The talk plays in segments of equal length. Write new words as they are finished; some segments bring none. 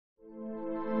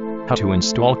How to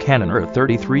install Canon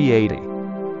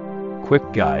IR3380.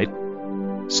 Quick guide.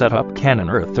 Set up Canon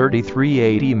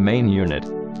IR3380 main unit.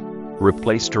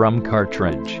 Replace drum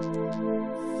cartridge.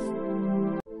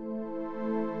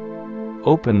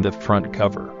 Open the front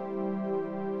cover.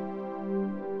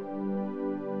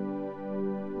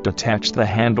 Detach the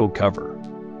handle cover.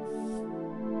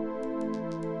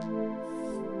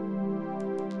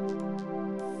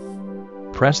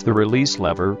 Press the release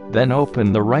lever, then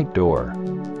open the right door.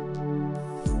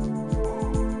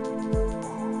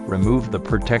 Remove the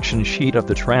protection sheet of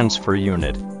the transfer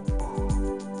unit.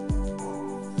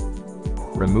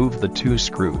 Remove the 2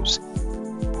 screws.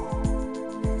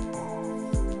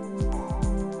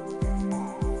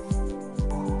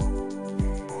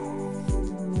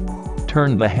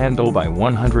 Turn the handle by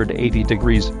 180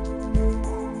 degrees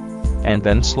and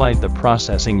then slide the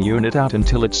processing unit out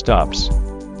until it stops.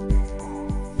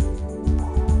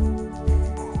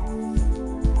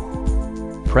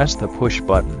 Press the push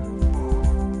button.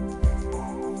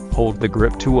 Hold the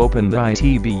grip to open the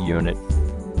ITB unit.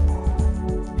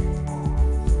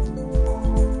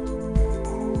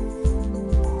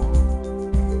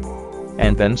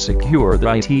 And then secure the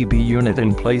ITB unit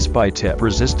in place by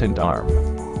tip-resistant arm.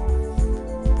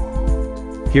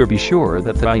 Here be sure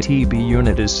that the ITB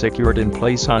unit is secured in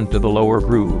place onto the lower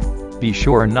groove. Be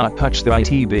sure not touch the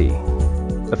ITB.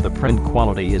 If the print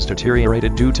quality is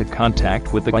deteriorated due to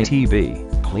contact with the ITB,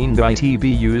 clean the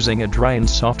ITB using a dry and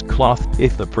soft cloth.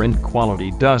 If the print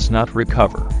quality does not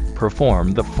recover,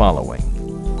 perform the following.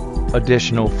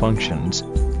 Additional functions.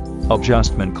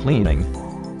 Adjustment cleaning.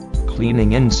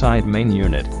 Cleaning inside main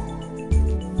unit.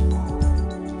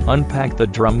 Unpack the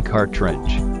drum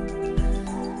cartridge.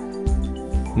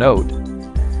 Note: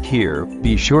 here,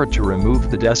 be sure to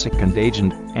remove the desiccant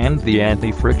agent and the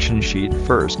anti-friction sheet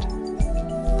first.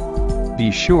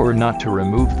 Be sure not to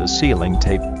remove the sealing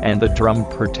tape and the drum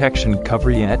protection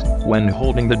cover yet. When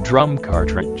holding the drum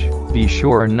cartridge, be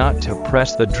sure not to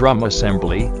press the drum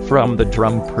assembly from the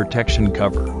drum protection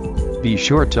cover. Be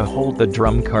sure to hold the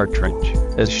drum cartridge,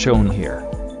 as shown here.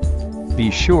 Be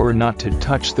sure not to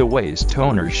touch the waste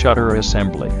toner shutter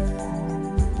assembly.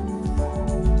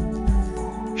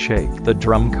 Shake the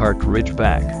drum cartridge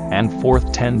back and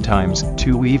forth 10 times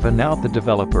to even out the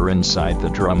developer inside the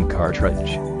drum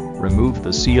cartridge. Remove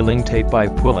the sealing tape by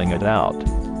pulling it out.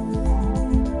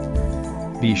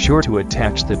 Be sure to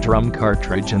attach the drum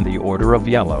cartridge in the order of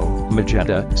yellow,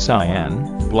 magenta,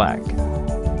 cyan, black.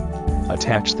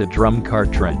 Attach the drum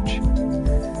cartridge.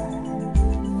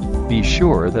 Be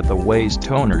sure that the waste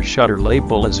toner shutter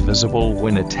label is visible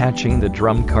when attaching the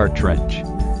drum cartridge.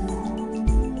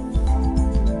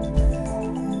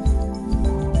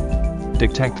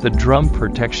 Detect the drum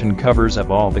protection covers of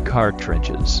all the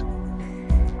cartridges.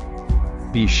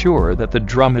 Be sure that the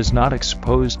drum is not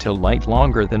exposed to light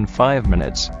longer than 5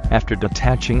 minutes after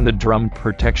detaching the drum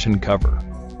protection cover.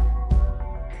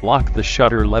 Lock the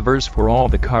shutter levers for all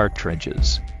the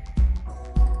cartridges.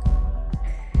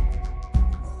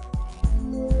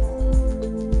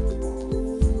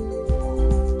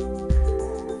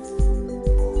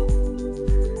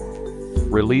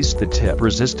 Release the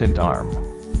tip-resistant arm.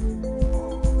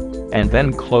 And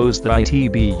then close the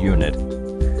ITB unit.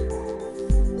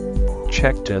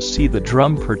 Check to see the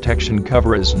drum protection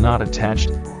cover is not attached.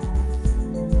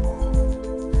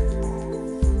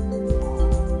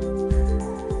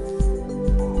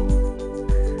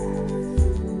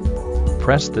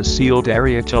 Press the sealed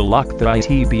area to lock the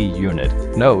ITB unit.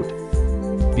 Note: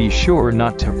 be sure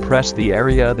not to press the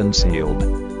area then sealed.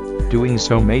 Doing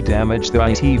so may damage the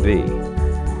ITB.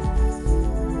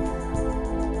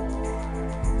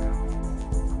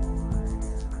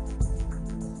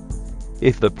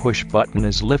 If the push button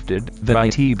is lifted, the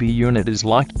ITB unit is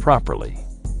locked properly.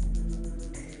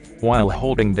 While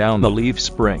holding down the leaf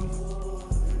spring,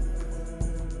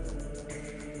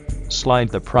 slide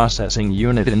the processing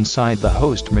unit inside the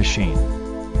host machine.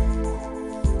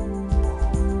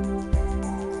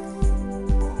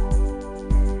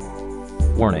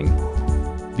 Warning: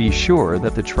 be sure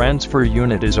that the transfer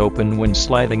unit is open when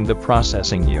sliding the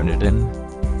processing unit in.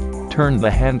 Turn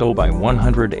the handle by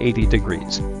 180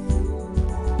 degrees.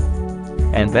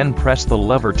 And then press the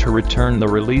lever to return the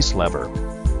release lever.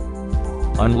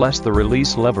 Unless the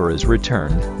release lever is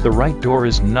returned, the right door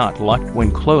is not locked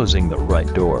when closing the right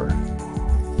door.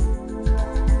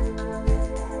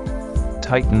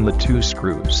 Tighten the 2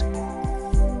 screws.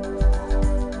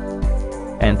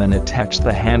 And then attach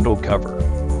the handle cover.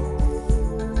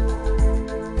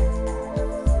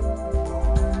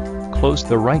 Close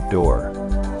the right door.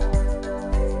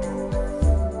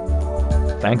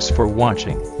 Thanks for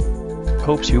watching.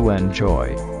 Hopes you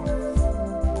enjoy.